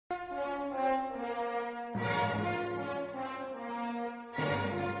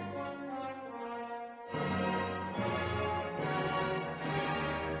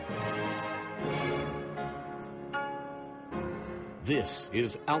This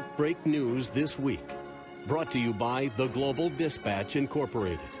is Outbreak News This Week, brought to you by the Global Dispatch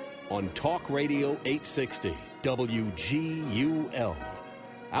Incorporated on Talk Radio 860 WGUL.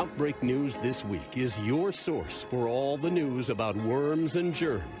 Outbreak News This Week is your source for all the news about worms and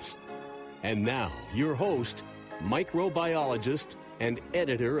germs. And now, your host, microbiologist and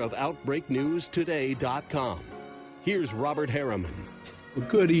editor of OutbreakNewsToday.com. Here's Robert Herriman. Well,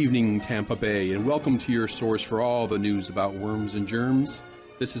 good evening, Tampa Bay, and welcome to your source for all the news about worms and germs.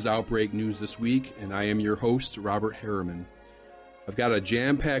 This is Outbreak News This Week, and I am your host, Robert Herriman. I've got a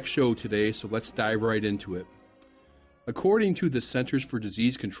jam-packed show today, so let's dive right into it. According to the Centers for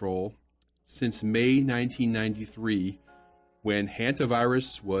Disease Control, since May 1993, when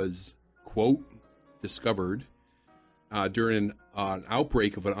hantavirus was, quote, discovered during an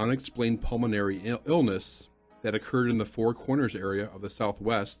outbreak of an unexplained pulmonary illness that occurred in the Four Corners area of the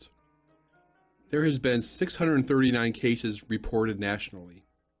Southwest, there has been 639 cases reported nationally.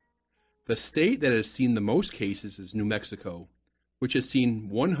 The state that has seen the most cases is New Mexico, which has seen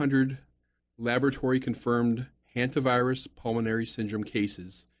 100 laboratory-confirmed hantavirus pulmonary syndrome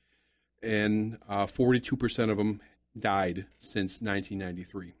cases, and 42% of them died since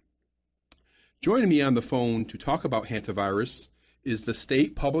 1993. Joining me on the phone to talk about hantavirus is the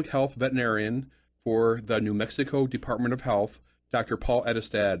state public health veterinarian for the New Mexico Department of Health, Dr. Paul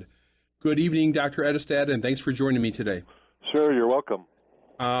Ettestad. Good evening, Dr. Ettestad, and thanks for joining me today. Sure, you're welcome.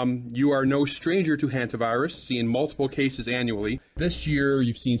 You are no stranger to hantavirus, seeing multiple cases annually. This year,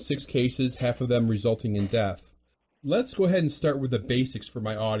 you've seen 6 cases, half of them resulting in death. Let's go ahead and start with the basics for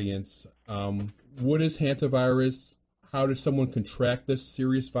my audience. What is hantavirus? How does someone contract this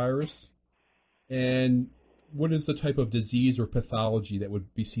serious virus? And what is the type of disease or pathology that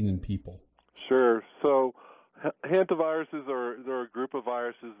would be seen in people? Sure. So hantaviruses are a group of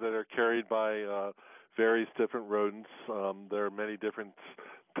viruses that are carried by various different rodents. There are many different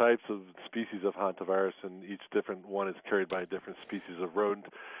types of species of hantavirus, and each different one is carried by a different species of rodent.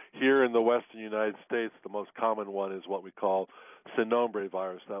 Here in the western United States, the most common one is what we call Sin nombre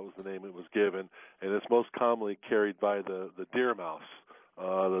virus. That was the name it was given, and it's most commonly carried by the deer mouse.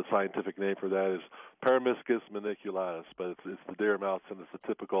 The scientific name for that is Paramyscus maniculatus, but it's the deer mouse, and it's the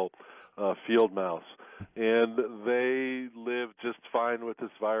typical field mouse. And they live just fine with this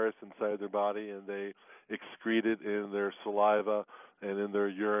virus inside their body, and they excrete it in their saliva and in their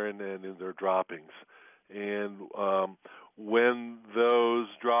urine and in their droppings. And when those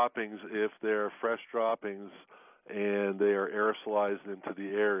droppings, if they're fresh droppings and they are aerosolized into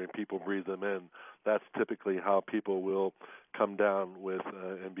the air and people breathe them in, that's typically how people will come down with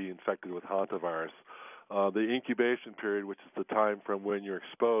and be infected with hantavirus. The incubation period, which is the time from when you're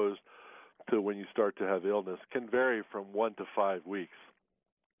exposed to when you start to have illness, can vary from 1 to 5 weeks.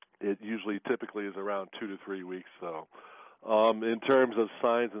 It usually typically is around 2 to 3 weeks, though. In terms of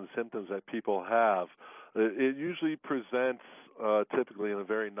signs and symptoms that people have, it usually presents typically in a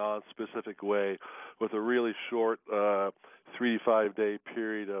very non-specific way with a really short 3 to 5 day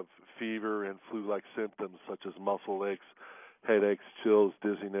period of fever and flu-like symptoms such as muscle aches, headaches, chills,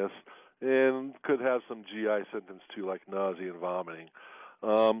 dizziness, and could have some GI symptoms too, like nausea and vomiting.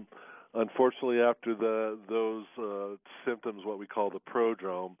 Unfortunately, after those symptoms, what we call the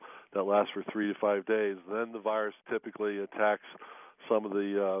prodrome, that lasts for 3 to 5 days, then the virus typically attacks some of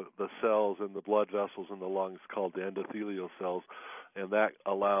the cells in the blood vessels in the lungs called the endothelial cells, and that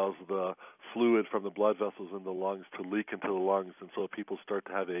allows the fluid from the blood vessels in the lungs to leak into the lungs, and so people start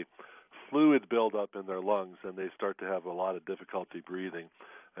to have a fluid buildup in their lungs, and they start to have a lot of difficulty breathing.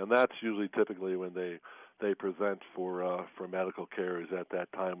 And that's usually typically when they present for medical care, is at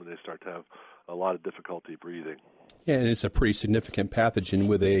that time when they start to have a lot of difficulty breathing. Yeah, and it's a pretty significant pathogen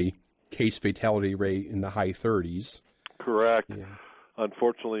with a case fatality rate in the high 30s. Correct. Yeah.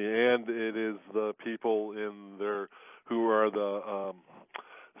 Unfortunately, and it is the people who are the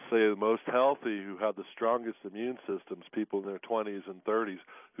the most healthy, who have the strongest immune systems, people in their 20s and 30s,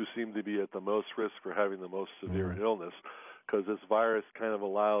 who seem to be at the most risk for having the most severe illness, because this virus kind of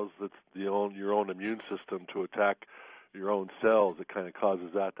allows your own immune system to attack your own cells. It kind of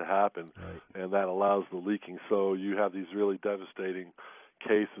causes that to happen, right, and that allows the leaking. So you have these really devastating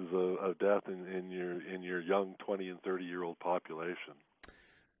cases of death in your young 20 and 30-year-old population.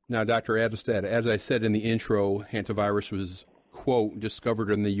 Now, Dr. Ettestad, as I said in the intro, hantavirus was, quote, discovered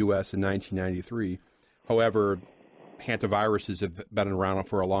in the U.S. in 1993. However, hantaviruses have been around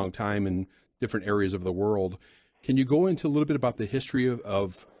for a long time in different areas of the world. Can you go into a little bit about the history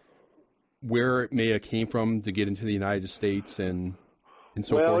of where it may have came from to get into the United States and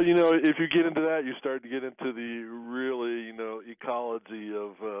so forth? Well, if you get into that, you start to get into the really, ecology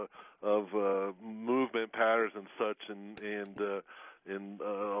of movement patterns and such, and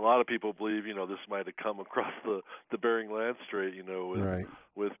a lot of people believe, this might have come across the Bering Land Strait,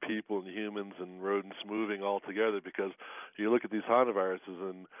 with people and humans and rodents moving all together, because you look at these hantaviruses,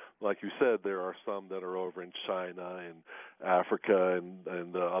 and like you said, there are some that are over in China and Africa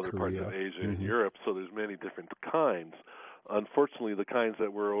and other parts of Asia and Europe, so there's many different kinds. Unfortunately, the kinds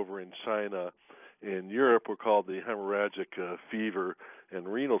that were over in China and Europe were called the hemorrhagic fever and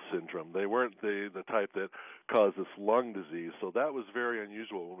renal syndrome. They weren't the type that caused this lung disease, so that was very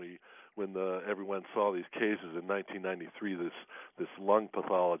unusual when everyone saw these cases in 1993. This lung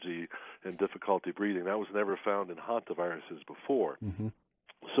pathology and difficulty breathing, that was never found in hantaviruses before. Mm-hmm.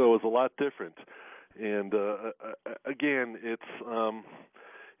 So it was a lot different. And again, it's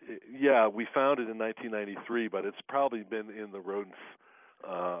we found it in 1993, but it's probably been in the rodents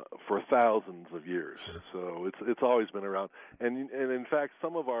for thousands of years. Sure. So it's always been around. And in fact,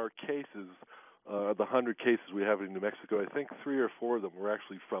 some of our cases, the 100 cases we have in New Mexico, I think 3 or 4 of them were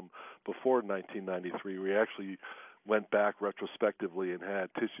actually from before 1993. We actually went back retrospectively and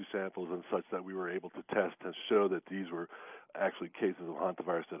had tissue samples and such that we were able to test and show that these were actually cases of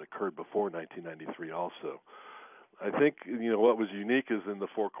hantavirus that occurred before 1993 also. I think, what was unique is in the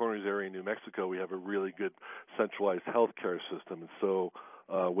Four Corners area in New Mexico, we have a really good centralized healthcare system. And so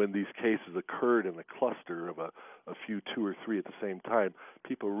when these cases occurred in a cluster of a few, 2 or 3 at the same time,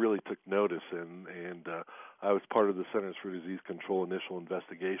 people really took notice. And I was part of the Centers for Disease Control initial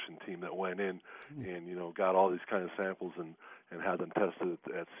investigation team that went in and, got all these kind of samples and had them tested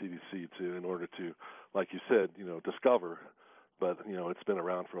at CDC in order to, like you said, discover. But, it's been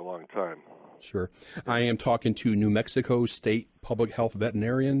around for a long time. Sure. I am talking to New Mexico State Public Health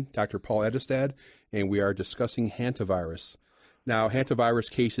Veterinarian, Dr. Paul Ettestad, and we are discussing hantavirus. Now, hantavirus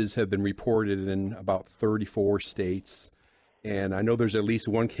cases have been reported in about 34 states, and I know there's at least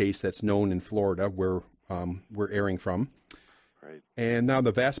one case that's known in Florida where we're airing from. Right. And now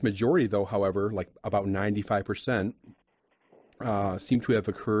the vast majority, though, however, like about 95%, seem to have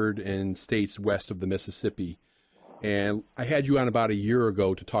occurred in states west of the Mississippi. And I had you on about a year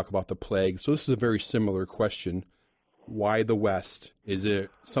ago to talk about the plague. So this is a very similar question. Why the West? Is it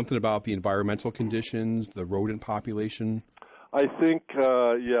something about the environmental conditions, the rodent population? I think,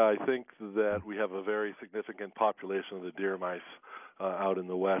 I think that we have a very significant population of the deer mice out in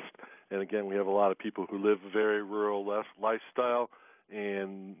the West. And again, we have a lot of people who live a very rural lifestyle,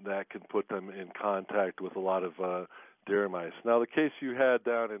 and that can put them in contact with a lot of deer mice. Now, the case you had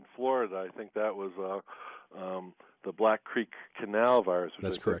down in Florida, I think that was the Black Creek Canal virus, which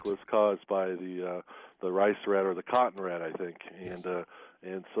That's I think was caused by the rice rat or the cotton rat, I think. Yes.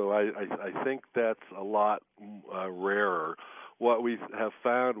 And so I think that's a lot rarer. What we have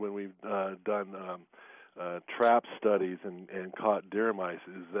found when we've done trap studies and caught deer mice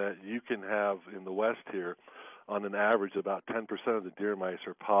is that you can have in the West here, on an average, about 10% of the deer mice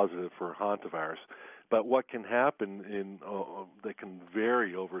are positive for hantavirus. But what can happen they can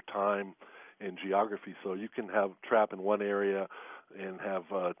vary over time in geography. So you can have trap in one area and have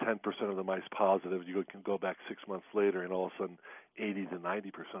 10% of the mice positive. You can go back 6 months later, and all of a sudden 80 to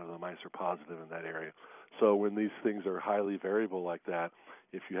 90% of the mice are positive in that area. So when these things are highly variable like that,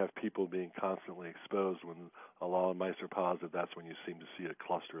 if you have people being constantly exposed, when a lot of mice are positive, that's when you seem to see a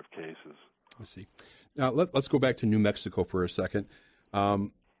cluster of cases. I see. Now, let's go back to New Mexico for a second.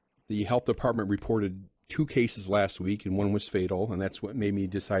 The health department reported 2 cases last week, and one was fatal, and that's what made me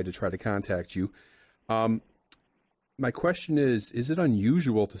decide to try to contact you. My question is it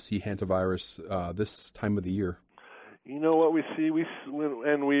unusual to see hantavirus this time of the year? What we see, we've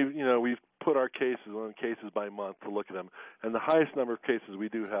put our cases on cases by month to look at them, and the highest number of cases we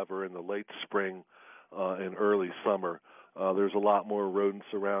do have are in the late spring and early summer. There's a lot more rodents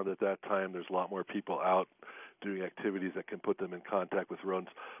around at that time. There's a lot more people out doing activities that can put them in contact with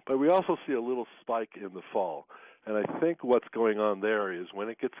rodents. But we also see a little spike in the fall. And I think what's going on there is when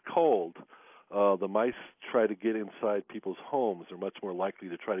it gets cold, the mice try to get inside people's homes. They're much more likely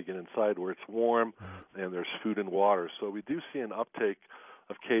to try to get inside where it's warm and there's food and water. So we do see an uptake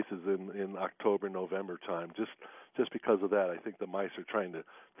of cases in October, November time. Just because of that, I think the mice are trying to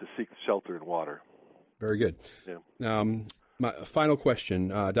seek shelter and water. Very good. Yeah. My final question,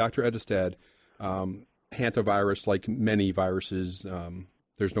 Dr. Ettestad, hantavirus, like many viruses,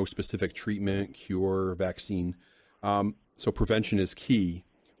 there's no specific treatment, cure, vaccine. So prevention is key.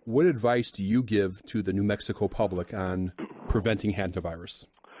 What advice do you give to the New Mexico public on preventing hantavirus?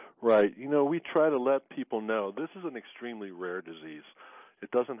 Right. We try to let people know this is an extremely rare disease. It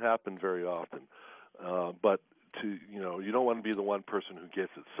doesn't happen very often. But you don't want to be the one person who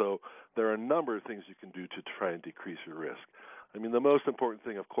gets it. So there are a number of things you can do to try and decrease your risk. I mean, the most important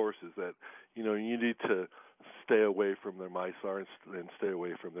thing, of course, is that, you need to stay away from their mycars and stay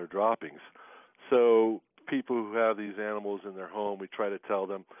away from their droppings. So people who have these animals in their home, we try to tell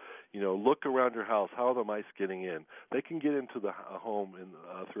them, look around your house. How are the mice getting in? They can get into the home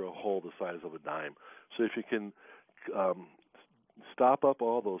through a hole the size of a dime. So if you can stop up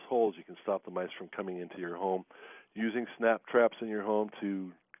all those holes, you can stop the mice from coming into your home. Using snap traps in your home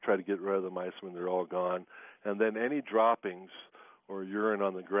to try to get rid of the mice when they're all gone. And then any droppings or urine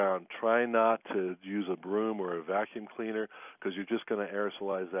on the ground, try not to use a broom or a vacuum cleaner because you're just going to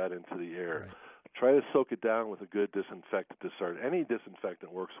aerosolize that into the air. Right. Try to soak it down with a good disinfectant to start. Any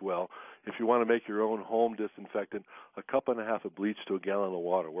disinfectant works well. If you want to make your own home disinfectant, 1.5 cups of bleach to 1 gallon of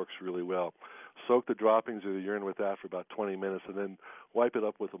water works really well. Soak the droppings or the urine with that for about 20 minutes and then wipe it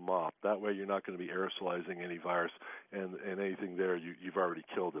up with a mop. That way you're not going to be aerosolizing any virus and anything there, you've already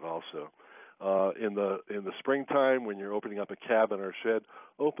killed it also. In the springtime, when you're opening up a cabin or shed,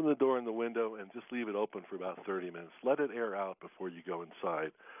 open the door and the window and just leave it open for about 30 minutes. Let it air out before you go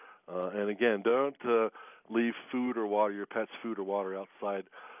inside. And again, don't leave food or water, your pet's food or water outside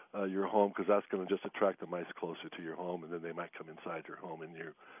your home because that's going to just attract the mice closer to your home, and then they might come inside your home and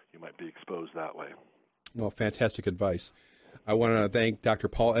you might be exposed that way. Well, fantastic advice. I want to thank Dr.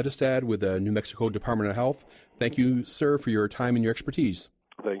 Paul Ettestad with the New Mexico Department of Health. Thank you, sir, for your time and your expertise.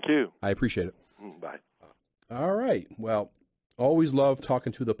 Thank you. I appreciate it. Bye. All right. Well, always love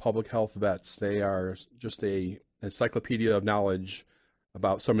talking to the public health vets. They are just an encyclopedia of knowledge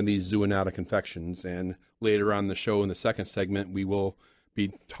about some of these zoonotic infections. And later on in the show, in the second segment, we will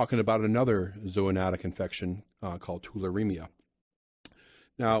be talking about another zoonotic infection called tularemia.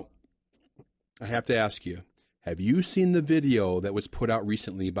 Now, I have to ask you, have you seen the video that was put out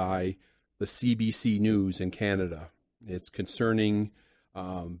recently by the CBC News in Canada? It's concerning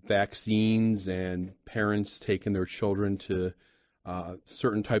vaccines and parents taking their children to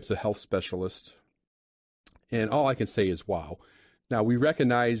certain types of health specialists. And all I can say is, wow. Now, we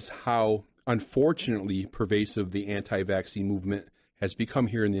recognize how unfortunately pervasive the anti-vaccine movement has become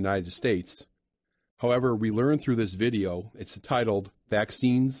here in the United States. However, we learned through this video, it's titled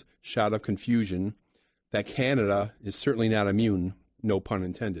Vaccines, Shot of Confusion, that Canada is certainly not immune, no pun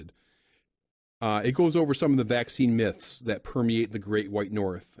intended. It goes over some of the vaccine myths that permeate the Great White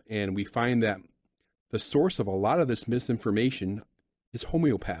North, and we find that the source of a lot of this misinformation is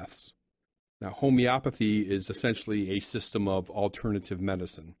homeopaths. Now, homeopathy is essentially a system of alternative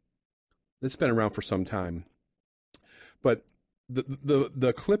medicine. It's been around for some time. But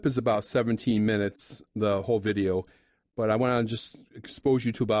the clip is about 17 minutes, the whole video, but I want to just expose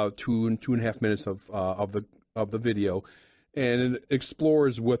you to about 2.5 minutes of the video. And it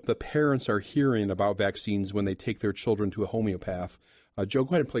explores what the parents are hearing about vaccines when they take their children to a homeopath. Joe,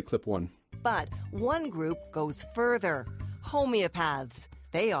 go ahead and play clip 1. But one group goes further. Homeopaths.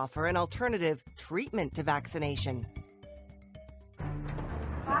 They offer an alternative treatment to vaccination.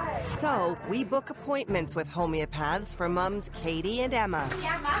 Hi. So we book appointments with homeopaths for mums Katie and Emma.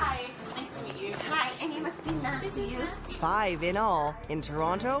 Yeah, hi. Nice to meet you. Hi, and you must be Matthew. 5 in all in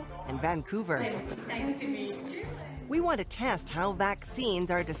Toronto and Vancouver. Nice to meet you. We want to test how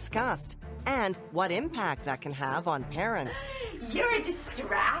vaccines are discussed and what impact that can have on parents. You're a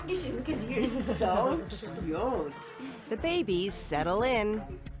distraction because you're so cute. The babies settle in.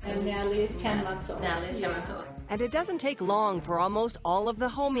 And Natalie is 10 months old. And it doesn't take long for almost all of the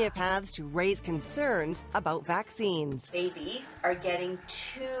homeopaths to raise concerns about vaccines. Babies are getting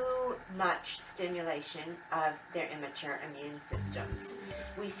too much stimulation of their immature immune systems.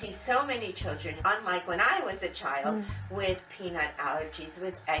 We see so many children, unlike when I was a child, with peanut allergies,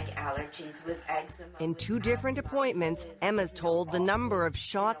 with egg allergies, with eczema. In 2 different appointments, Emma's told the number of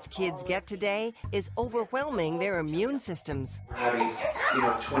shots kids get today is overwhelming their immune systems. Having,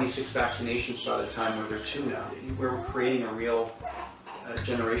 26 vaccinations by the time where they're 2 now. We're creating a real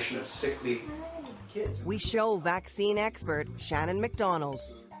generation of sickly kids. We show vaccine expert Shannon McDonald.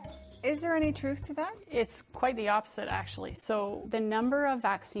 Is there any truth to that? It's quite the opposite, actually. So the number of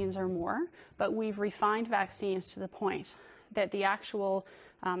vaccines are more, but we've refined vaccines to the point that the actual,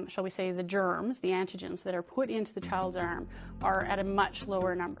 shall we say, the germs, the antigens that are put into the child's arm are at a much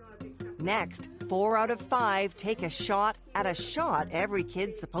lower number. Next, 4 out of 5 take a shot at a shot every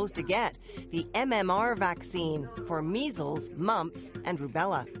kid's supposed to get, the MMR vaccine for measles, mumps, and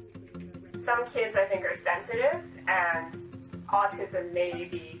rubella. Some kids, I think, are sensitive, and autism may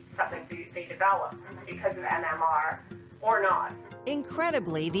be something they develop because of MMR or not.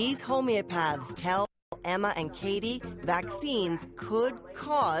 Incredibly, these homeopaths tell Emma and Katie vaccines could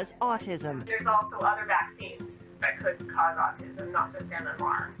cause autism. There's also other vaccines that could cause autism, not just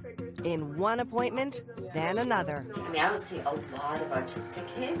MMR. In one appointment, then another. I mean, I don't see a lot of autistic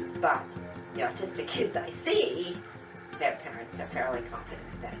kids, but the autistic kids I see, their parents are fairly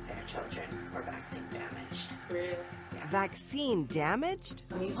confident that their children were vaccine damaged. Really? Yeah. Vaccine damaged?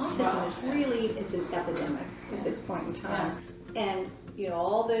 I mean, autism is really an epidemic at this point in time. And, you know,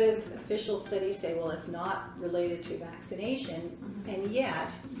 all the official studies say, well, it's not related to vaccination, and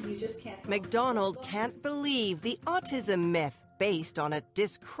yet you just can't. McDonald can't believe the autism myth based on a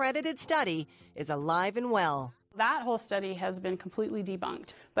discredited study is alive and well. That whole study has been completely debunked,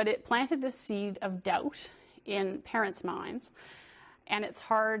 but it planted the seed of doubt in parents' minds, and it's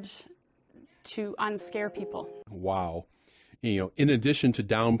hard to unscare people. Wow. You know, in addition to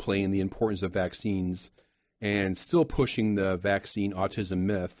downplaying the importance of vaccines and still pushing the vaccine autism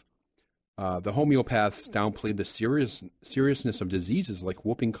myth, the homeopaths downplayed the seriousness of diseases like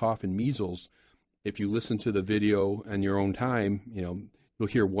whooping cough and measles. If you listen to the video in your own time, you know, you'll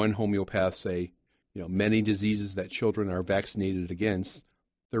hear one homeopath say, you know, many diseases that children are vaccinated against,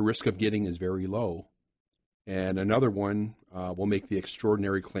 their risk of getting is very low. And another one will make the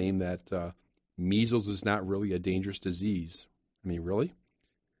extraordinary claim that measles is not really a dangerous disease. I mean, really?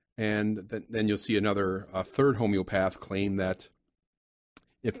 And then you'll see a third homeopath claim that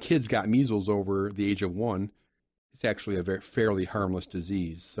if kids got measles over the age of 1, it's actually a fairly harmless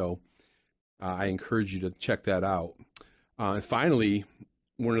disease. So I encourage you to check that out. And finally,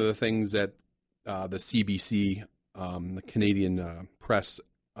 one of the things that the CBC, the Canadian press,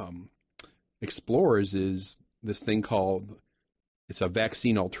 explores is this thing called, it's a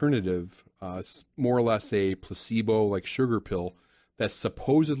vaccine alternative. It's more or less a placebo like sugar pill that's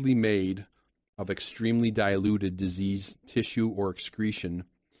supposedly made of extremely diluted disease tissue or excretion.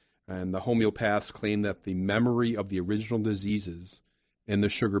 And the homeopaths claim that the memory of the original diseases in the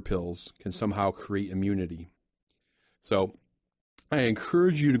sugar pills can somehow create immunity. So I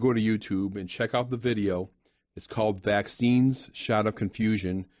encourage you to go to YouTube and check out the video. It's called Vaccines Shot of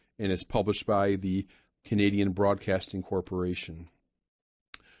Confusion, and it's published by the Canadian Broadcasting Corporation.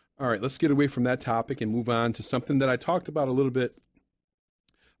 All right, let's get away from that topic and move on to something that I talked about a little bit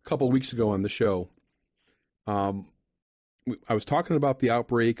a couple of weeks ago on the show. I was talking about the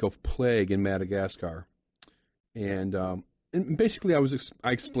outbreak of plague in Madagascar. And basically I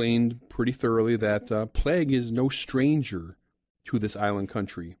explained pretty thoroughly that plague is no stranger to this island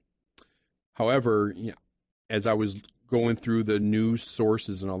country. However, you know, as I was going through the news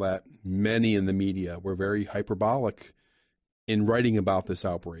sources and all that, many in the media were very hyperbolic in writing about this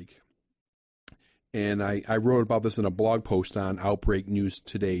outbreak. And I wrote about this in a blog post on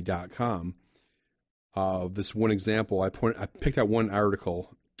outbreaknewstoday.com. This one example, I picked out one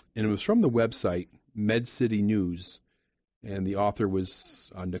article, and it was from the website MedCity News, and the author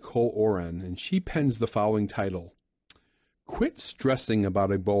was Nicole Oren, and she pens the following title: "Quit stressing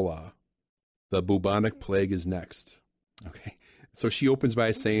about Ebola. The bubonic plague is next." Okay, so she opens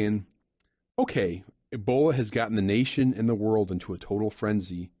by saying, "Okay, Ebola has gotten the nation and the world into a total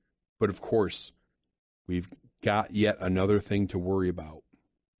frenzy, but of course, we've got yet another thing to worry about."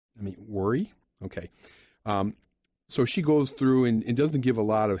 I mean, worry? Okay. So she goes through and doesn't give a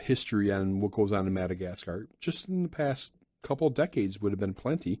lot of history on what goes on in Madagascar. Just in the past couple of decades would have been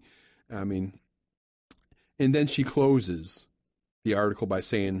plenty. I mean, and then she closes the article by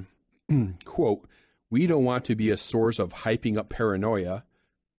saying, quote, "We don't want to be a source of hyping up paranoia,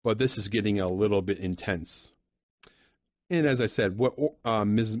 but this is getting a little bit intense." And as I said, what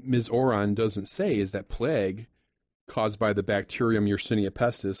Ms. Oran doesn't say is that plague caused by the bacterium Yersinia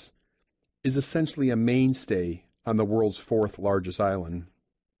pestis is essentially a mainstay on the world's 4th largest island.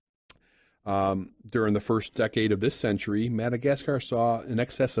 During the first decade of this century, Madagascar saw in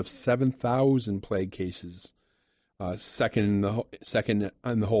excess of 7,000 plague cases, second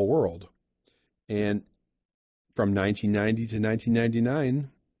in the whole world. And from 1990 to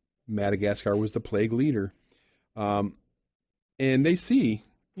 1999, Madagascar was the plague leader. And they see,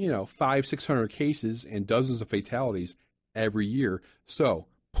 500-600 cases and dozens of fatalities every year. So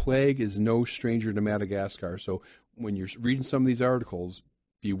plague is no stranger to Madagascar. So when you're reading some of these articles,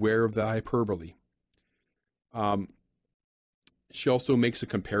 beware of the hyperbole. She also makes a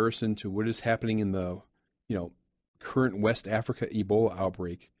comparison to what is happening in the, current West Africa Ebola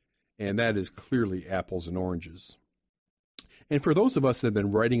outbreak, and that is clearly apples and oranges. And for those of us that have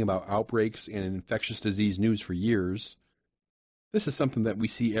been writing about outbreaks and infectious disease news for years, this is something that we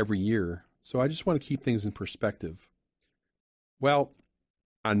see every year. So I just want to keep things in perspective. Well,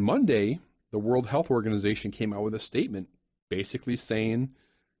 on Monday, the World Health Organization came out with a statement basically saying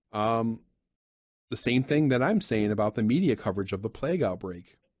the same thing that I'm saying about the media coverage of the plague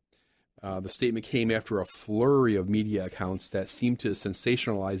outbreak. The statement came after a flurry of media accounts that seemed to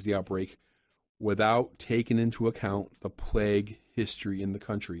sensationalize the outbreak without taking into account the plague history in the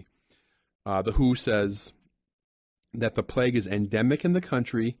country. The WHO says that the plague is endemic in the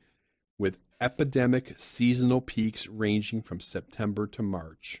country with epidemic seasonal peaks ranging from September to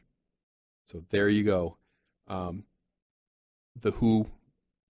March. So there you go. The WHO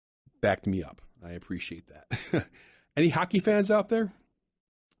backed me up. I appreciate that. Any hockey fans out there?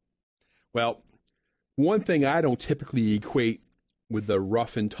 Well, one thing I don't typically equate with the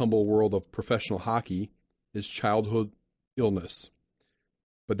rough and tumble world of professional hockey is childhood illness.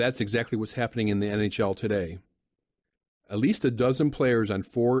 But that's exactly what's happening in the NHL today. At least a dozen players on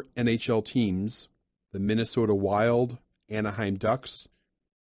 4 NHL teams, the Minnesota Wild, Anaheim Ducks,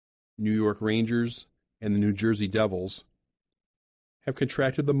 New York Rangers, and the New Jersey Devils, have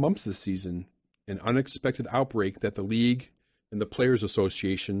contracted the mumps this season, an unexpected outbreak that the league and the Players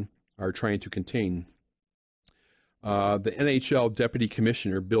Association are trying to contain. The NHL Deputy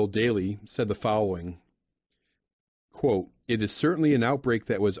Commissioner, Bill Daly, said the following, quote, "It is certainly an outbreak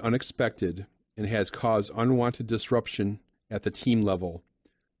that was unexpected and has caused unwanted disruption at the team level,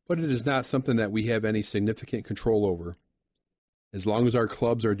 but it is not something that we have any significant control over. As long as our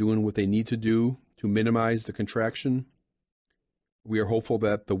clubs are doing what they need to do to minimize the contraction, we are hopeful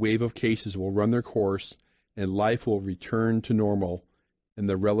that the wave of cases will run their course and life will return to normal in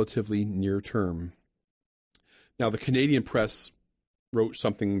the relatively near term." Now, the Canadian press wrote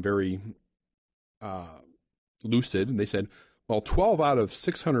something very lucid, and they said, "While 12 out of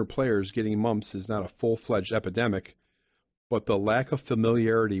 600 players getting mumps is not a full-fledged epidemic, but the lack of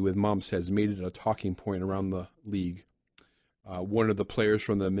familiarity with mumps has made it a talking point around the league." One of the players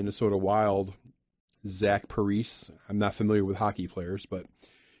from the Minnesota Wild, Zach Parise, I'm not familiar with hockey players, but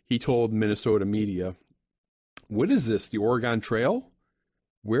he told Minnesota media, "What is this, the Oregon Trail?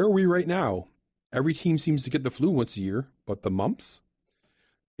 Where are we right now? Every team seems to get the flu once a year, but the mumps?"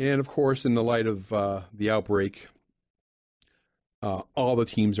 And of course, in the light of the outbreak, all the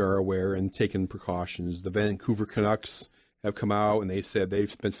teams are aware and taking precautions. The Vancouver Canucks have come out and they said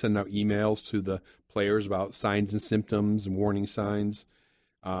they've been sending out emails to the players about signs and symptoms and warning signs,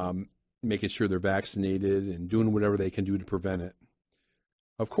 making sure they're vaccinated and doing whatever they can do to prevent it.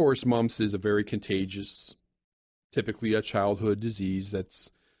 Of course, mumps is a very contagious, typically a childhood disease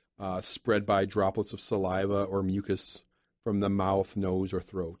that's spread by droplets of saliva or mucus from the mouth, nose, or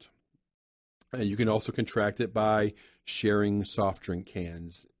throat. And you can also contract it by sharing soft drink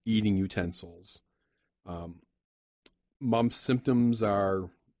cans, eating utensils. Mumps symptoms are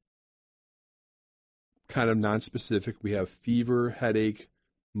kind of nonspecific. We have fever, headache,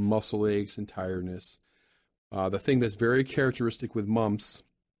 muscle aches, and tiredness. The thing that's very characteristic with mumps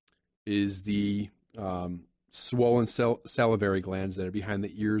is the swollen salivary glands that are behind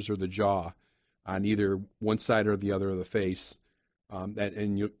the ears or the jaw on either one side or the other of the face.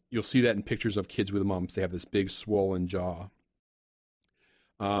 And you'll see that in pictures of kids with mumps. They have this big swollen jaw.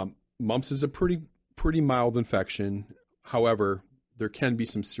 Mumps is a pretty mild infection. However, there can be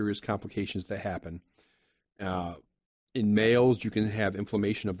some serious complications that happen. In males, you can have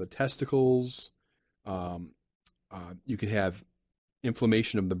inflammation of the testicles. You can have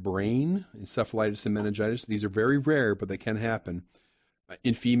inflammation of the brain, encephalitis and meningitis. These are very rare, but they can happen.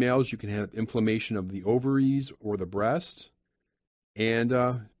 In females, you can have inflammation of the ovaries or the breast, and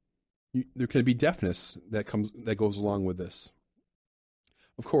there can be deafness that goes along with this.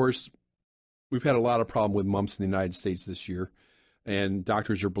 Of course, we've had a lot of problem with mumps in the United States this year, and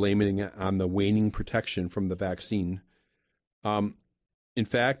doctors are blaming it on the waning protection from the vaccine. In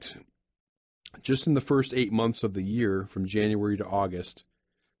fact, just in the first 8 months of the year, from January to August,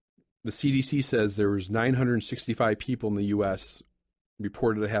 the CDC says there was 965 people in the U.S.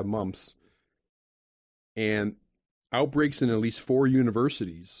 reported to have mumps, and outbreaks in at least 4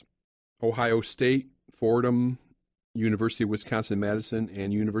 universities, Ohio State, Fordham, University of Wisconsin-Madison,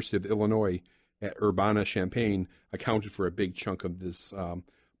 and University of Illinois at Urbana-Champaign, accounted for a big chunk of this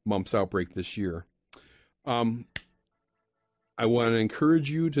mumps outbreak this year. I want to encourage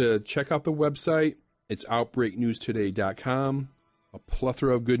you to check out the website. It's outbreaknewstoday.com. A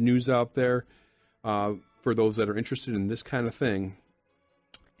plethora of good news out there for those that are interested in this kind of thing.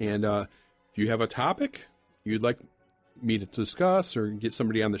 And if you have a topic you'd like me to discuss or get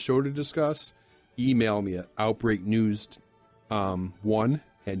somebody on the show to discuss, email me at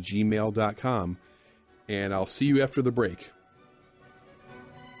outbreaknews1@gmail.com. And I'll see you after the break.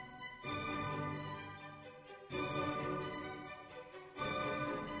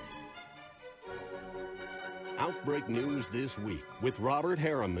 Outbreak News This Week with Robert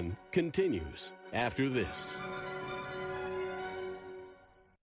Herriman continues after this.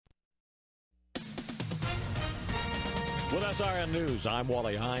 With SRN News, I'm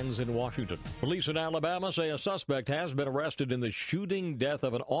Wally Hines in Washington. Police in Alabama say a suspect has been arrested in the shooting death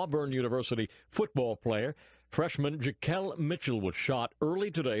of an Auburn University football player. Freshman Jaquel Mitchell was shot early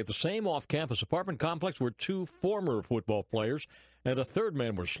today at the same off-campus apartment complex where two former football players and a third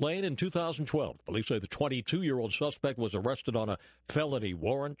man were slain in 2012. Police say the 22-year-old suspect was arrested on a felony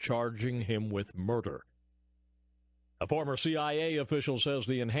warrant charging him with murder. A former CIA official says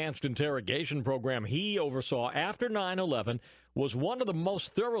the enhanced interrogation program he oversaw after 9/11 was one of the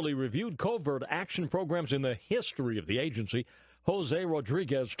most thoroughly reviewed covert action programs in the history of the agency. Jose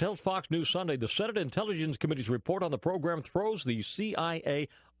Rodriguez tells Fox News Sunday the Senate Intelligence Committee's report on the program throws the CIA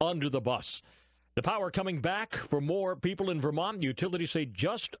under the bus. The power coming back for more people in Vermont. Utilities say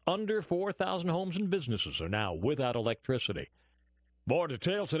just under 4,000 homes and businesses are now without electricity. More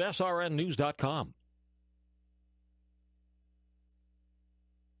details at srnnews.com.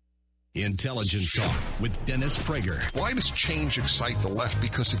 Intelligent Talk with Dennis Prager. Why does change excite the left?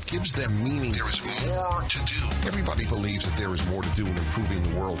 Because it gives them meaning. There is more to do. Everybody believes that there is more to do in improving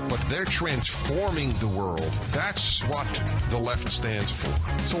the world, but they're transforming the world. That's what the left stands for.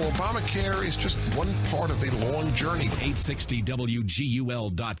 So Obamacare is just one part of a long journey.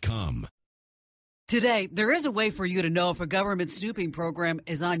 860WGUL.com. Today, there is a way for you to know if a government snooping program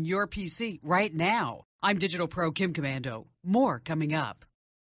is on your PC right now. I'm Digital Pro Kim Commando. More coming up.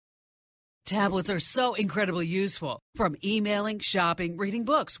 Tablets are so incredibly useful. From emailing, shopping, reading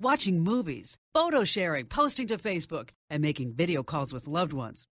books, watching movies, photo sharing, posting to Facebook, and making video calls with loved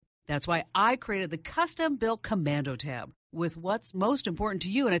ones. That's why I created the custom-built Commando tab with what's most important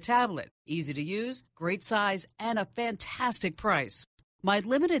to you in a tablet. Easy to use, great size, and a fantastic price. My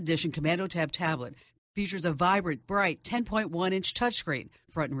limited edition Commando tab tablet features a vibrant, bright 10.1-inch touchscreen,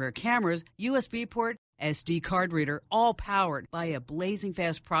 front and rear cameras, USB port, SD card reader, all powered by a blazing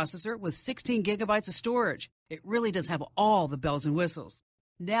fast processor with 16 gigabytes of storage. It really does have all the bells and whistles.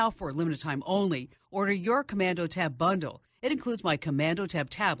 Now, for a limited time only, order your Commando Tab bundle. It includes my Commando Tab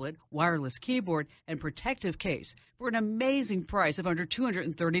tablet, wireless keyboard, and protective case for an amazing price of under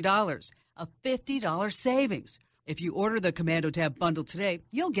 $230, a $50 savings. If you order the Commando Tab bundle today,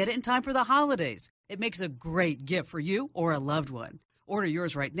 you'll get it in time for the holidays. It makes a great gift for you or a loved one. Order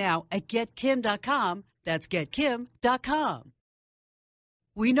yours right now at getkim.com. That's getkim.com.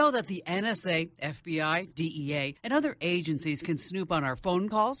 We know that the NSA, FBI, DEA, and other agencies can snoop on our phone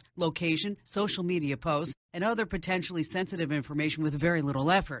calls, location, social media posts, and other potentially sensitive information with very little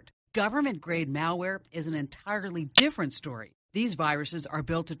effort. Government-grade malware is an entirely different story. These viruses are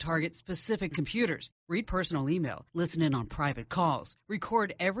built to target specific computers, read personal email, listen in on private calls,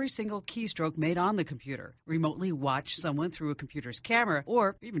 record every single keystroke made on the computer, remotely watch someone through a computer's camera,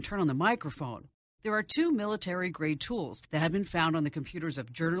 or even turn on the microphone. There are two military-grade tools that have been found on the computers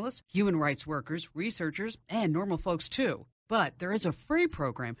of journalists, human rights workers, researchers, and normal folks too. But there is a free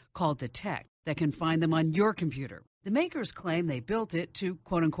program called Detect that can find them on your computer. The makers claim they built it to,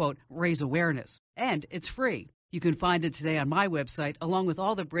 quote-unquote, raise awareness. And it's free. You can find it today on my website, along with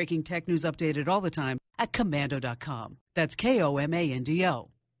all the breaking tech news updated all the time at Commando.com. That's Komando.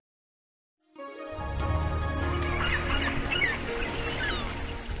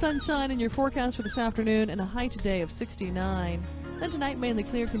 Sunshine in your forecast for this afternoon and a high today of 69. Then tonight, mainly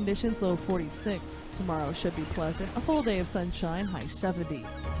clear conditions, low 46. Tomorrow should be pleasant, a full day of sunshine, high 70.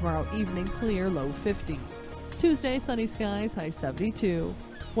 Tomorrow evening, clear, low 50. Tuesday, sunny skies, high 72.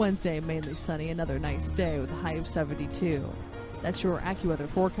 Wednesday, mainly sunny, another nice day with a high of 72. That's your AccuWeather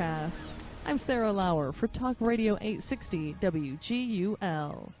forecast. I'm Sarah Lauer for Talk Radio 860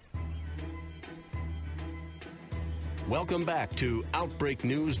 WGUL. Welcome back to Outbreak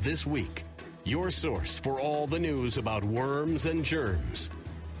News This Week, your source for all the news about worms and germs.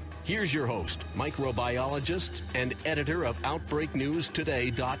 Here's your host, microbiologist and editor of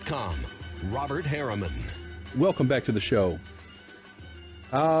OutbreakNewsToday.com, Robert Herriman. Welcome back to the show.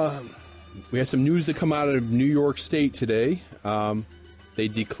 We had some news that come out of New York State today. They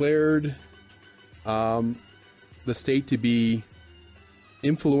declared the state to be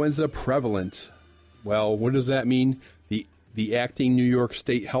influenza prevalent. Well, what does that mean? The acting New York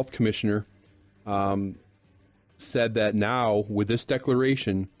State Health Commissioner said that now, with this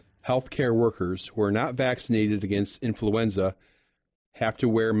declaration, healthcare workers who are not vaccinated against influenza have to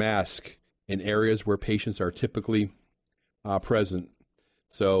wear masks in areas where patients are typically present.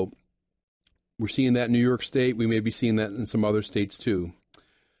 So we're seeing that in New York State. We may be seeing that in some other states too.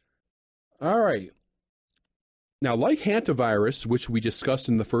 All right. Now, like hantavirus, which we discussed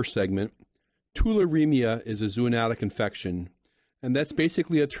in the first segment, tularemia is a zoonotic infection, and that's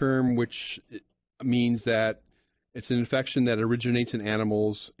basically a term which means that it's an infection that originates in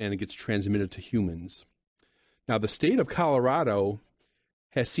animals and it gets transmitted to humans. Now, the state of Colorado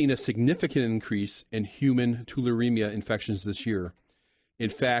has seen a significant increase in human tularemia infections this year. In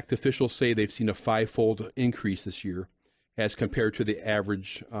fact, officials say they've seen a 5-fold increase this year as compared to the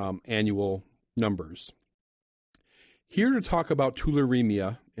average annual numbers. Here to talk about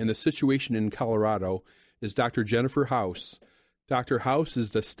tularemia and the situation in Colorado is Dr. Jennifer House. Dr. House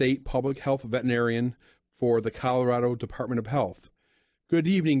is the state public health veterinarian for the Colorado Department of Health. Good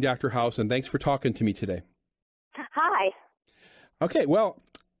evening, Dr. House, and thanks for talking to me today. Hi. Okay, well,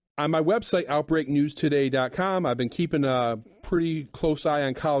 on my website, outbreaknewstoday.com, I've been keeping a pretty close eye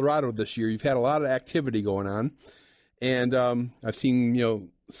on Colorado this year. You've had a lot of activity going on, and I've seen,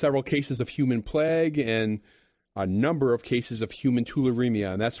 several cases of human plague and a number of cases of human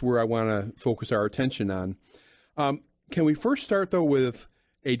tularemia, and that's where I want to focus our attention on. Can we first start, though, with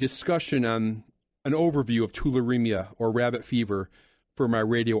a discussion on an overview of tularemia or rabbit fever for my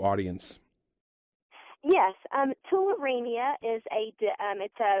radio audience? Yes, tularemia is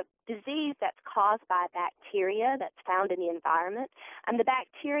it's a disease that's caused by bacteria that's found in the environment. The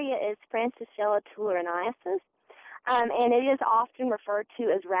bacteria is Francisella tulariniasis, and it is often referred to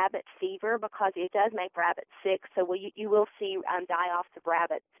as rabbit fever because it does make rabbits sick. So you will see die-offs of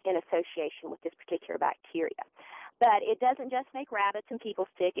rabbits in association with this particular bacteria. But it doesn't just make rabbits and people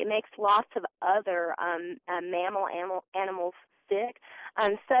sick. It makes lots of other animals sick,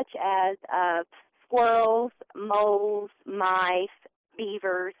 such as squirrels, moles, mice,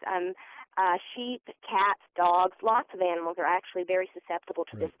 beavers, sheep, cats, dogs. Lots of animals are actually very susceptible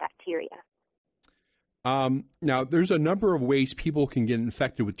to this bacteria. Now, there's a number of ways people can get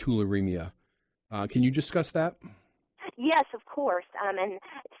infected with tularemia. Can you discuss that? Yes, of course. And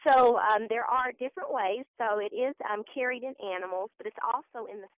so there are different ways. So it is carried in animals, but it's also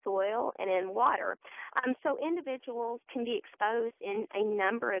in the soil and in water. So individuals can be exposed in a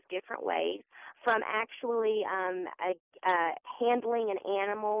number of different ways, from actually handling an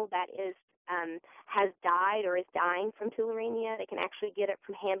animal that is has died or is dying from tularemia. They can actually get it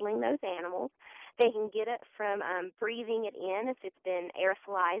from handling those animals. They can get it from breathing it in if it's been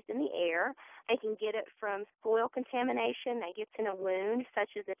aerosolized in the air. They can get it from soil contamination that gets in a wound,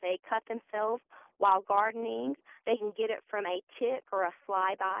 such as if they cut themselves while gardening. They can get it from a tick or a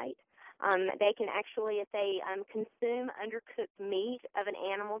fly bite. They can actually, if they consume undercooked meat of an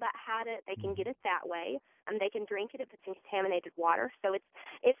animal that had it, they can get it that way. They can drink it if it's in contaminated water. So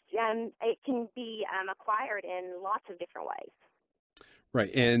it can be acquired in lots of different ways.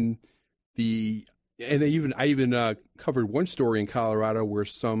 Right, and I even covered one story in Colorado where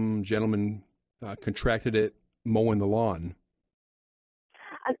some gentleman contracted it mowing the lawn.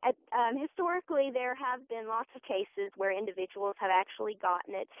 Historically, there have been lots of cases where individuals have actually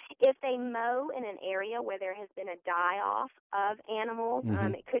gotten it. If they mow in an area where there has been a die-off of animals,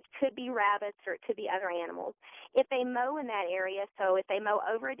 it could be rabbits or it could be other animals. If they mow in that area, so if they mow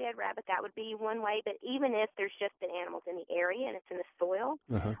over a dead rabbit, that would be one way. But even if there's just been animals in the area and it's in the soil,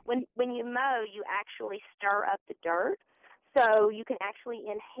 when you mow, you actually stir up the dirt. So you can actually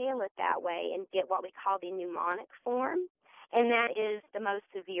inhale it that way and get what we call the pneumonic form. And that is the most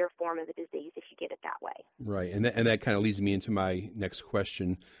severe form of the disease if you get it that way. Right, and that kind of leads me into my next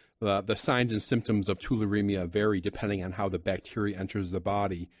question. The signs and symptoms of tularemia vary depending on how the bacteria enters the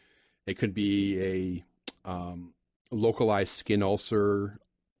body. It could be a localized skin ulcer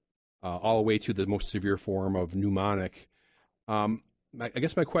all the way to the most severe form of pneumonic. I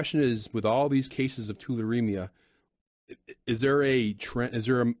guess my question is, with all these cases of tularemia, is there a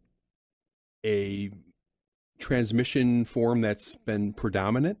transmission form that's been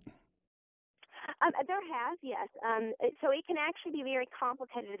predominant? There has, yes. So it can actually be very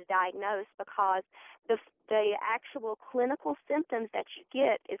complicated to diagnose because the actual clinical symptoms that you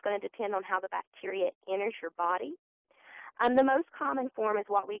get is going to depend on how the bacteria enters your body. The most common form is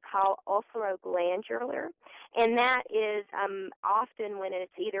what we call ulceroglandular, and that is often when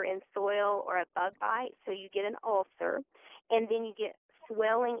it's either in soil or a bug bite. So you get an ulcer, and then you get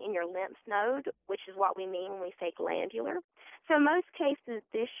swelling in your lymph node, which is what we mean when we say glandular. So most cases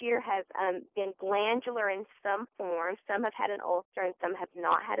this year have been glandular in some form. Some have had an ulcer and some have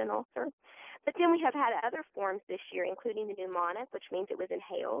not had an ulcer. But then we have had other forms this year, including the pneumonic, which means it was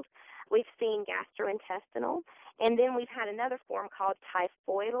inhaled. We've seen gastrointestinal. And then we've had another form called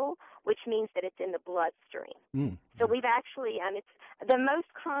typhoidal, which means that it's in the bloodstream. So we've actually, it's the most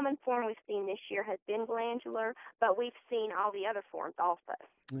common form we've seen this year has been glandular, but we've seen all the other forms also.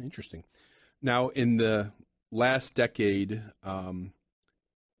 Interesting. Now, in the last decade,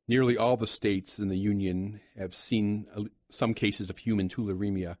 nearly all the states in the union have seen some cases of human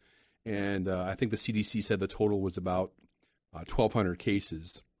tularemia. And I think the CDC said the total was about 1,200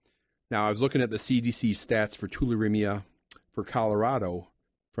 cases. Now, I was looking at the CDC stats for tularemia for Colorado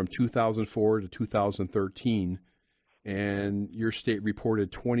from 2004 to 2013, and your state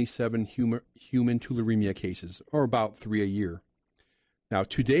reported 27 human tularemia cases, or about 3 a year. Now,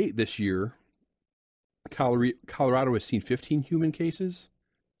 to date this year, Colorado has seen 15 human cases,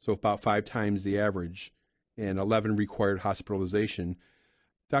 so about 5 times the average, and 11 required hospitalization.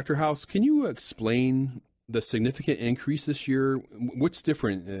 Dr. House, can you explain the significant increase this year? What's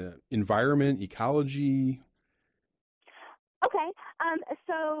different? Environment, ecology? Okay.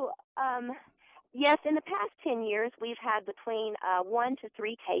 Yes, in the past 10 years, we've had between 1 to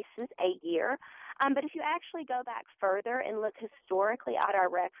 3 cases a year. But if you actually go back further and look historically at our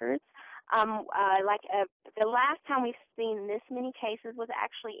records, the last time we've seen this many cases was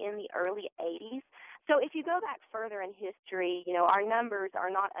actually in the early 80s. So if you go back further in history, our numbers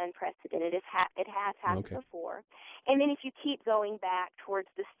are not unprecedented. It has happened before. And then if you keep going back towards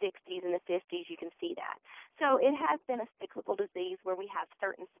the 60s and the 50s, you can see that. So it has been a cyclical disease where we have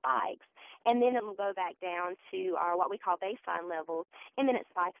certain spikes, and then it'll go back down to our what we call baseline levels, and then it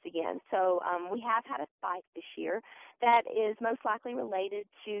spikes again. So we have had a spike this year that is most likely related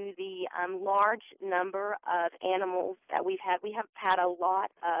to the large number of animals that we've had. We have had a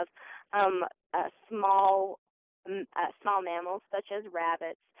lot of small mammals such as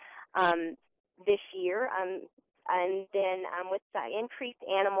rabbits this year. And then with the increased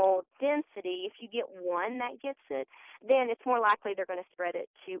animal density, if you get one that gets it, then it's more likely they're going to spread it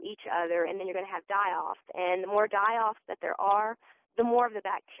to each other, and then you're going to have die-offs. And the more die-offs that there are, the more of the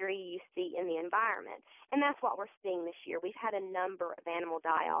bacteria you see in the environment. And that's what we're seeing this year. We've had a number of animal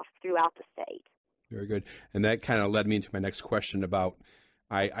die-offs throughout the state. Very good. And that kind of led me into my next question about,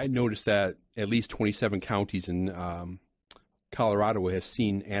 I noticed that at least 27 counties in Colorado have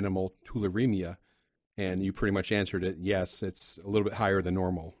seen animal tularemia, and you pretty much answered it. Yes, it's a little bit higher than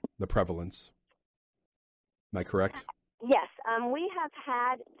normal, the prevalence. Am I correct? Yes. We have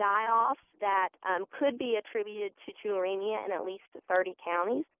had die-offs that could be attributed to tularemia in at least 30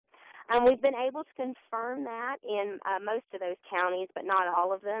 counties. We've been able to confirm that in most of those counties, but not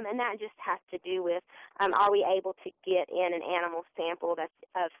all of them, and that just has to do with are we able to get in an animal sample that's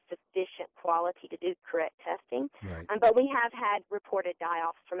of sufficient quality to do correct testing. Right. But we have had reported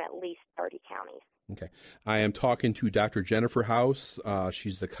die-offs from at least 30 counties. Okay. I am talking to Dr. Jennifer House.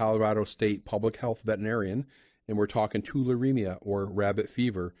 She's the Colorado State Public Health Veterinarian, and we're talking tularemia, or rabbit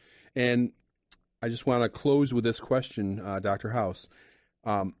fever. And I just want to close with this question, Dr. House.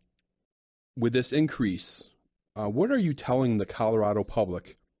 With this increase, what are you telling the Colorado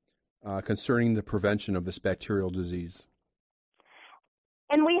public concerning the prevention of this bacterial disease?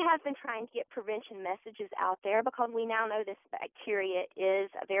 And we have been trying to get prevention messages out there because we now know this bacteria is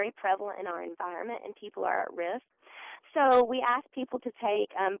very prevalent in our environment and people are at risk. So we ask people to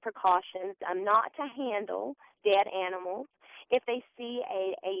take precautions not to handle dead animals. If they see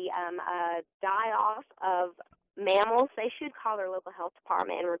a die-off of mammals, they should call their local health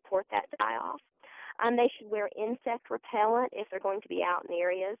department and report that die-off. They should wear insect repellent if they're going to be out in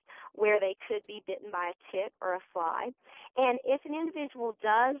areas where they could be bitten by a tick or a fly. And if an individual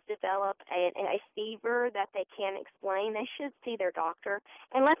does develop a fever that they can't explain, they should see their doctor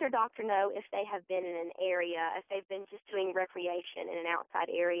and let their doctor know if they have been in an area, if they've been just doing recreation in an outside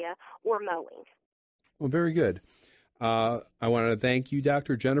area or mowing. Well, very good. I want to thank you,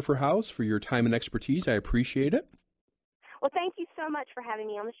 Dr. Jennifer House, for your time and expertise. I appreciate it. Well, thank you so much for having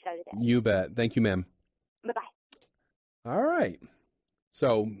me on the show today. You bet. Thank you, ma'am. Bye-bye. All right.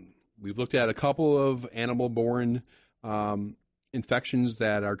 So we've looked at a couple of animal-borne infections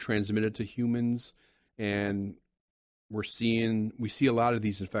that are transmitted to humans, and we see a lot of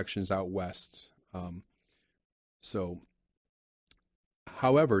these infections out west.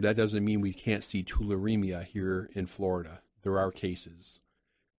 However, that doesn't mean we can't see tularemia here in Florida. There are cases.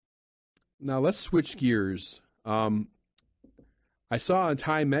 Now let's switch gears. I saw in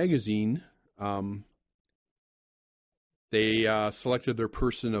Time magazine, they selected their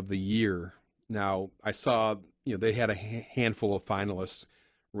person of the year. Now I saw, they had a handful of finalists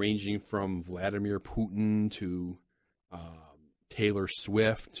ranging from Vladimir Putin to Taylor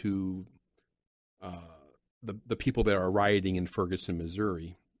Swift to the people that are rioting in Ferguson,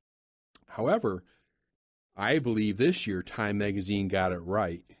 Missouri. However, I believe this year Time magazine got it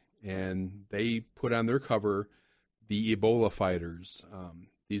right, and they put on their cover the Ebola fighters.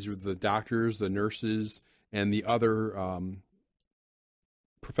 These are the doctors, the nurses, and the other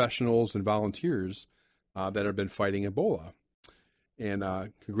professionals and volunteers that have been fighting Ebola. And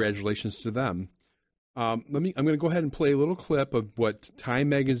congratulations to them. I'm going to go ahead and play a little clip of what Time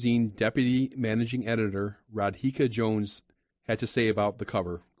magazine Deputy Managing Editor Radhika Jones had to say about the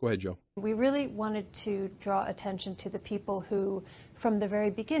cover. Go ahead, Joe. We really wanted to draw attention to the people who, from the very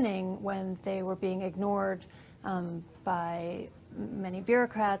beginning, when they were being ignored by many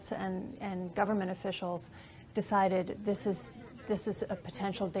bureaucrats and government officials, decided this is a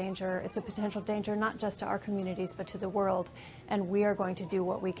potential danger. It's a potential danger not just to our communities but to the world, and we are going to do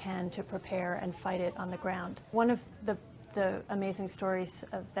what we can to prepare and fight it on the ground. One of the amazing stories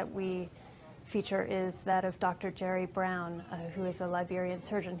that we feature is that of Dr. Jerry Brown, who is a Liberian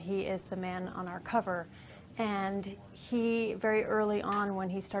surgeon. He is the man on our cover, and he, very early on when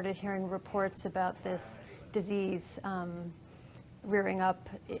he started hearing reports about this disease rearing up,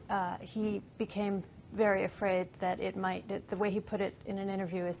 he became very afraid that it might, the way he put it in an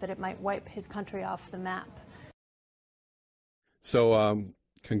interview is that it might wipe his country off the map. So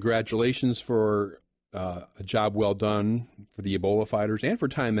congratulations for a job well done for the Ebola fighters and for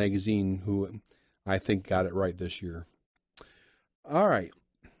Time Magazine, who I think got it right this year. All right.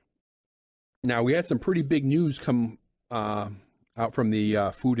 Now, we had some pretty big news come out from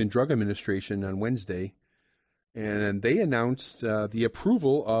the Food and Drug Administration on Wednesday, and they announced the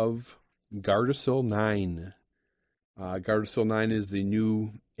approval of Gardasil 9. Gardasil 9 is the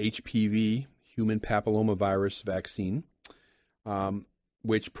new HPV, human papillomavirus vaccine,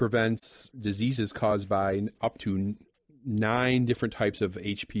 which prevents diseases caused by up to 9 different types of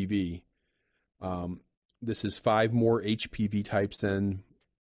HPV. This is 5 more HPV types than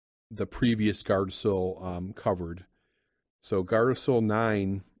the previous Gardasil covered. So Gardasil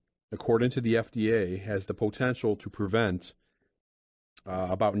 9, according to the FDA, has the potential to prevent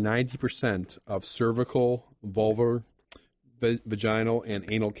about 90% of cervical, vulvar, vaginal,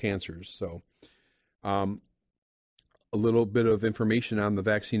 and anal cancers. So a little bit of information on the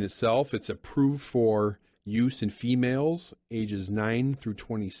vaccine itself. It's approved for use in females ages 9 through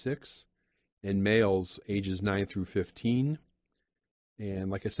 26 and males ages 9 through 15.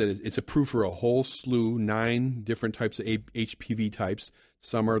 And like I said, it's approved for a whole slew, 9 different types of HPV types.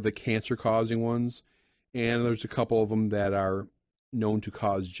 Some are the cancer-causing ones, and there's a couple of them that are known to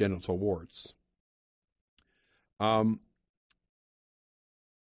cause genital warts.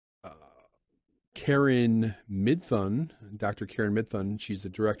 Karen Midthun, Dr. Karen Midthun, she's the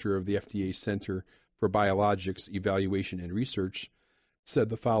director of the FDA Center for Biologics Evaluation and Research, said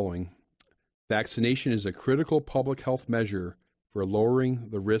the following: vaccination is a critical public health measure for lowering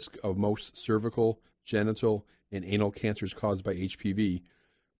the risk of most cervical, genital, and anal cancers caused by HPV.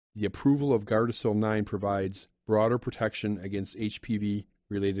 The approval of Gardasil 9 provides broader protection against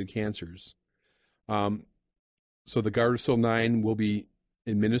HPV-related cancers. So the Gardasil 9 will be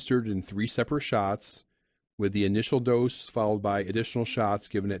administered in 3 separate shots, with the initial dose followed by additional shots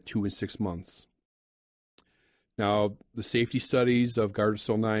given at 2 and 6 months. Now, the safety studies of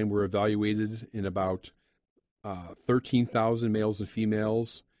Gardasil 9 were evaluated in about 13,000 males and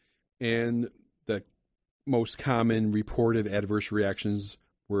females, and the most common reported adverse reactions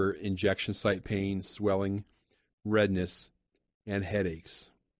were injection site pain, swelling, redness, and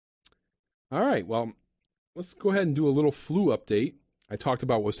headaches. All right, well, let's go ahead and do a little flu update. I talked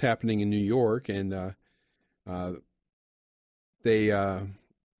about what's happening in New York, and they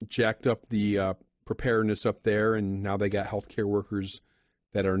jacked up the preparedness up there, and now they got healthcare workers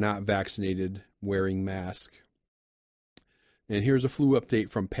that are not vaccinated wearing masks. And here's a flu update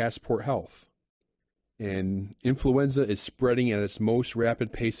from Passport Health. And influenza is spreading at its most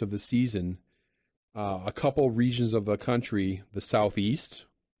rapid pace of the season. A couple regions of the country, the southeast,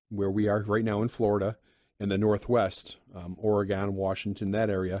 where we are right now in Florida, and the northwest, Oregon, Washington, that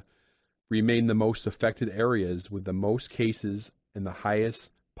area, remain the most affected areas with the most cases and the highest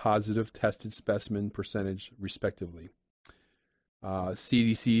positive tested specimen percentage, respectively.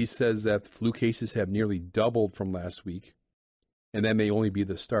 CDC says that flu cases have nearly doubled from last week, and that may only be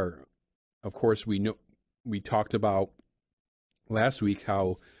the start. Of course, we talked about last week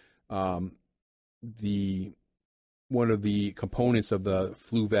how one of the components of the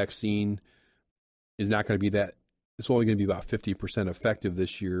flu vaccine is not going to be that. It's only going to be about 50% effective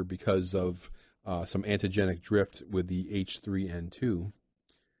this year because of some antigenic drift with the H3N2.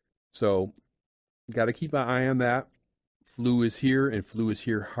 So, got to keep an eye on that. Flu is here, and flu is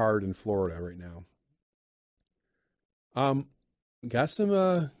here hard in Florida right now. Got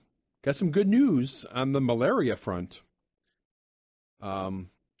some good news on the malaria front.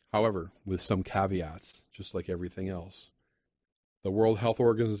 However, with some caveats, just like everything else. The World Health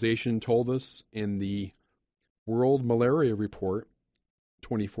Organization told us in the World Malaria Report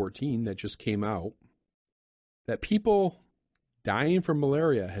 2014 that just came out that people dying from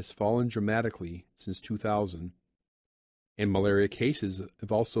malaria has fallen dramatically since 2000, and malaria cases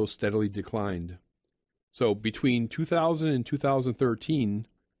have also steadily declined. So between 2000 and 2013,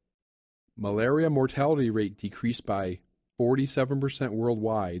 malaria mortality rate decreased by 47%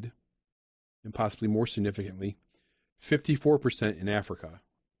 worldwide, and possibly more significantly, 54% in Africa.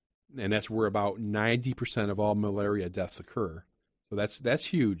 And that's where about 90% of all malaria deaths occur. So that's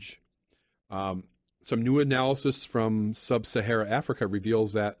huge. Some new analysis from sub-Saharan Africa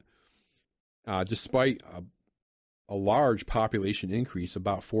reveals that despite a large population increase,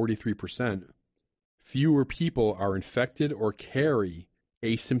 about 43%, fewer people are infected or carry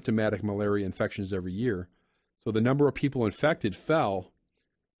asymptomatic malaria infections every year. So the number of people infected fell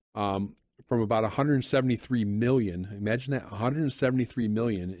from about 173 million, imagine that, 173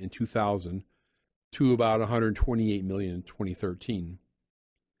 million in 2000 to about 128 million in 2013.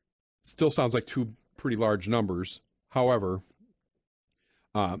 Still sounds like two pretty large numbers. However,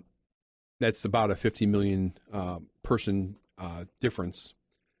 that's about a 50 million person difference.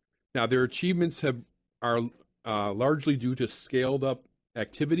 Now, their achievements are largely due to scaled up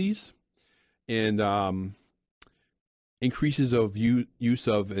activities and increases of use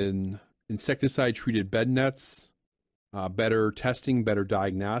of insecticide-treated bed nets, better testing, better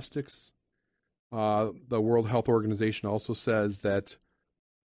diagnostics. The World Health Organization also says that,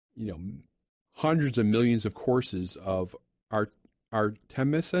 hundreds of millions of courses of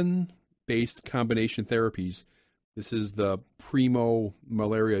artemisinin-based combination therapies. This is the primo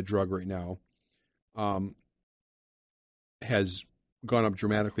malaria drug right now. Has gone up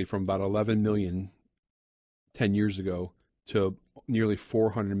dramatically from about 11 million 10 years ago to nearly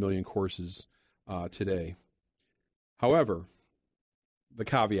 400 million courses today. However, the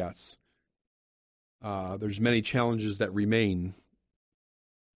caveats, there's many challenges that remain.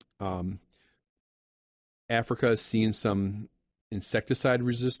 Africa is seeing some insecticide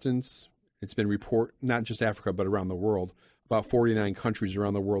resistance. It's been not just Africa, but around the world. About 49 countries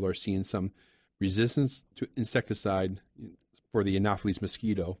around the world are seeing some resistance to insecticide for the Anopheles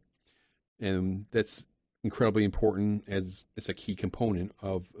mosquito. And that's incredibly important as it's a key component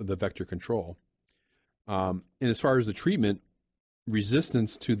of the vector control. And as far as the treatment,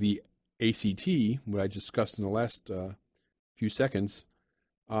 resistance to the ACT, what I discussed in the last few seconds,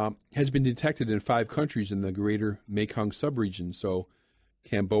 has been detected in 5 countries in the greater Mekong subregion. So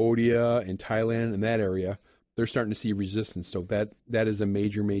Cambodia and Thailand and that area, they're starting to see resistance. So that is a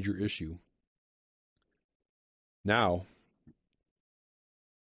major, major issue. Now,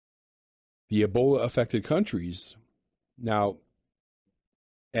 the Ebola-affected countries. Now,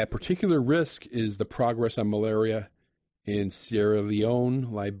 at particular risk is the progress on malaria in Sierra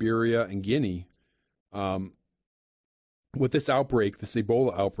Leone, Liberia, and Guinea. What this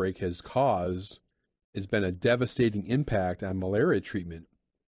Ebola outbreak has caused has been a devastating impact on malaria treatment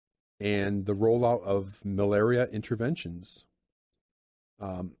and the rollout of malaria interventions.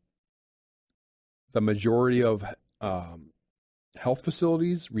 The majority of health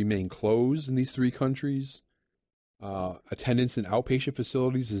facilities remain closed in these 3 countries. Attendance in outpatient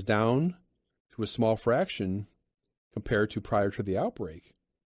facilities is down to a small fraction compared to prior to the outbreak.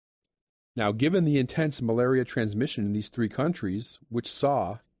 Now, given the intense malaria transmission in these 3 countries, which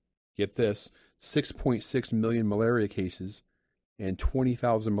saw, get this, 6.6 million malaria cases and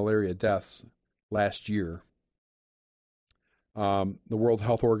 20,000 malaria deaths last year, the World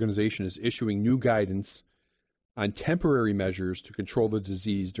Health Organization is issuing new guidance on temporary measures to control the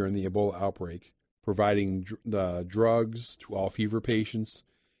disease during the Ebola outbreak, providing the drugs to all fever patients,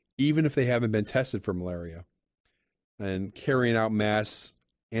 even if they haven't been tested for malaria, and carrying out mass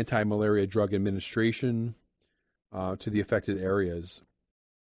anti-malaria drug administration to the affected areas.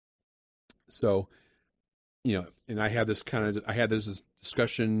 So, and I had this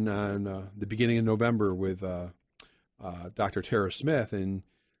discussion on the beginning of November with Dr. Tara Smith, and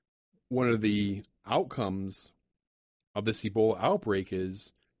one of the outcomes of this Ebola outbreak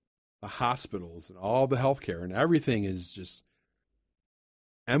is the hospitals and all the healthcare and everything is just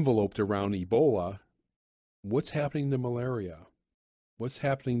enveloped around Ebola. What's happening to malaria? What's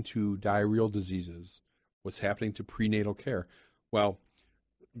happening to diarrheal diseases? What's happening to prenatal care? Well,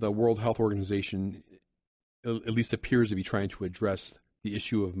 the World Health Organization at least appears to be trying to address the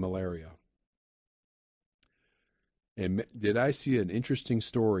issue of malaria. And did I see an interesting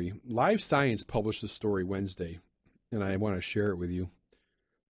story? Live Science published a story Wednesday, and I want to share it with you,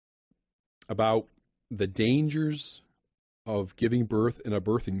 about the dangers of giving birth in a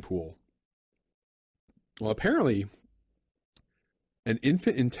birthing pool. Well, apparently, an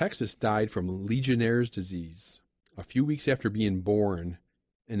infant in Texas died from Legionnaire's disease a few weeks after being born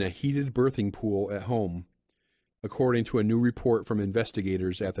in a heated birthing pool at home, according to a new report from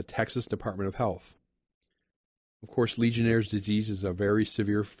investigators at the Texas Department of Health. Of course, Legionnaire's disease is a very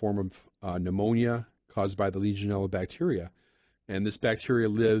severe form of pneumonia caused by the Legionella bacteria. And this bacteria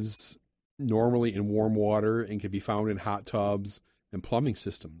lives normally in warm water and can be found in hot tubs and plumbing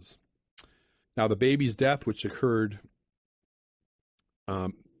systems. Now, the baby's death, which occurred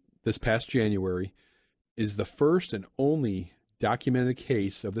this past January, is the first and only documented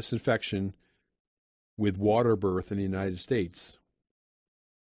case of this infection with water birth in the United States.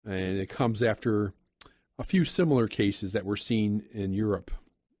 And it comes after a few similar cases that were seen in Europe.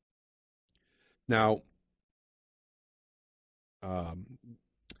 Now,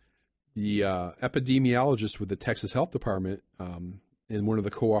 the epidemiologist with the Texas Health Department and one of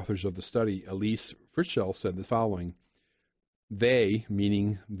the co-authors of the study, Elise Fritschel, said the following: they,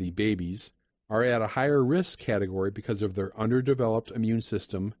 meaning the babies, are at a higher risk category because of their underdeveloped immune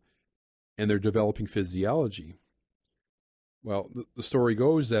system and their developing physiology. Well, the story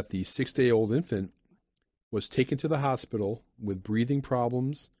goes that the 6-day-old infant was taken to the hospital with breathing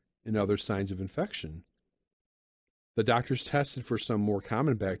problems and other signs of infection. The doctors tested for some more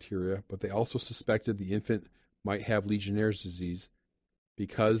common bacteria, but they also suspected the infant might have Legionnaire's disease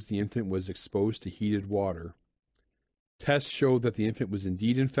because the infant was exposed to heated water. Tests showed that the infant was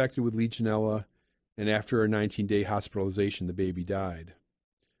indeed infected with Legionella, and after a 19-day hospitalization, the baby died.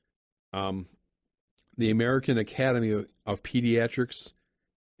 The American Academy of Pediatrics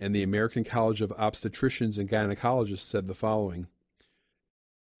and the American College of Obstetricians and Gynecologists said the following: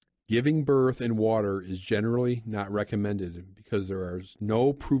 giving birth in water is generally not recommended because there are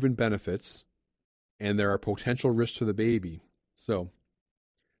no proven benefits and there are potential risks to the baby. So,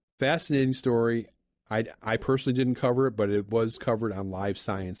 fascinating story. I personally didn't cover it, but it was covered on Live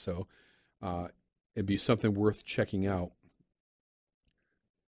Science, so it'd be something worth checking out.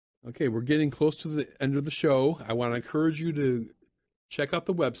 Okay, we're getting close to the end of the show. I want to encourage you to check out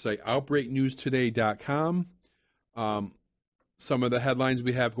the website, outbreaknewstoday.com. Some of the headlines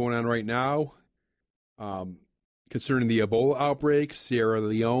we have going on right now concerning the Ebola outbreak: Sierra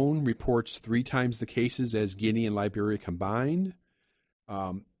Leone reports 3 times the cases as Guinea and Liberia combined.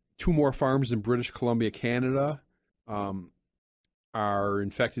 2 more farms in British Columbia, Canada, are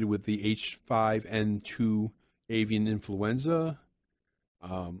infected with the H5N2 avian influenza.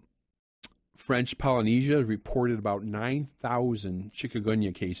 French Polynesia reported about 9,000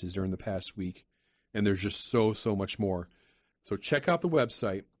 chikungunya cases during the past week, and there's just so much more. So check out the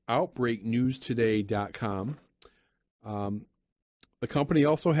website, outbreaknewstoday.com. The company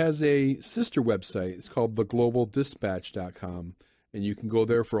also has a sister website. It's called theglobaldispatch.com, and you can go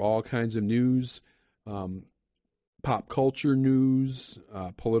there for all kinds of news, pop culture news,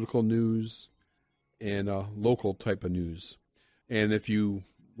 political news, and local type of news. And if you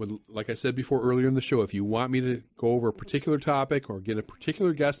would, like I said before earlier in the show, if you want me to go over a particular topic or get a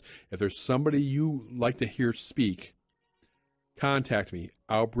particular guest, if there's somebody you like to hear speak, contact me,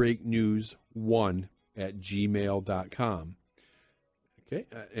 outbreaknews1@gmail.com. Okay,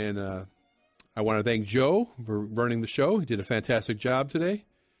 and I want to thank Joe for running the show. He did a fantastic job today,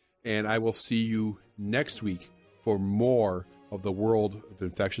 and I will see you next week for more of the world of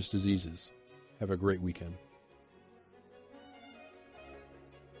infectious diseases. Have a great weekend.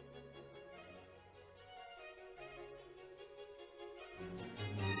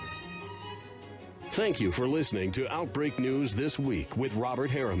 Thank you for listening to Outbreak News This Week with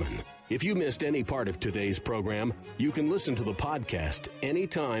Robert Herriman. If you missed any part of today's program, you can listen to the podcast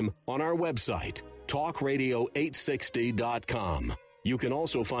anytime on our website, talkradio860.com. You can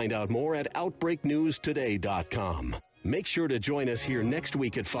also find out more at outbreaknewstoday.com. Make sure to join us here next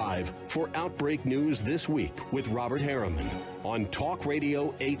week at 5 for Outbreak News This Week with Robert Herriman on Talk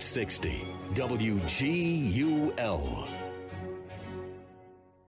Radio 860 WGUL.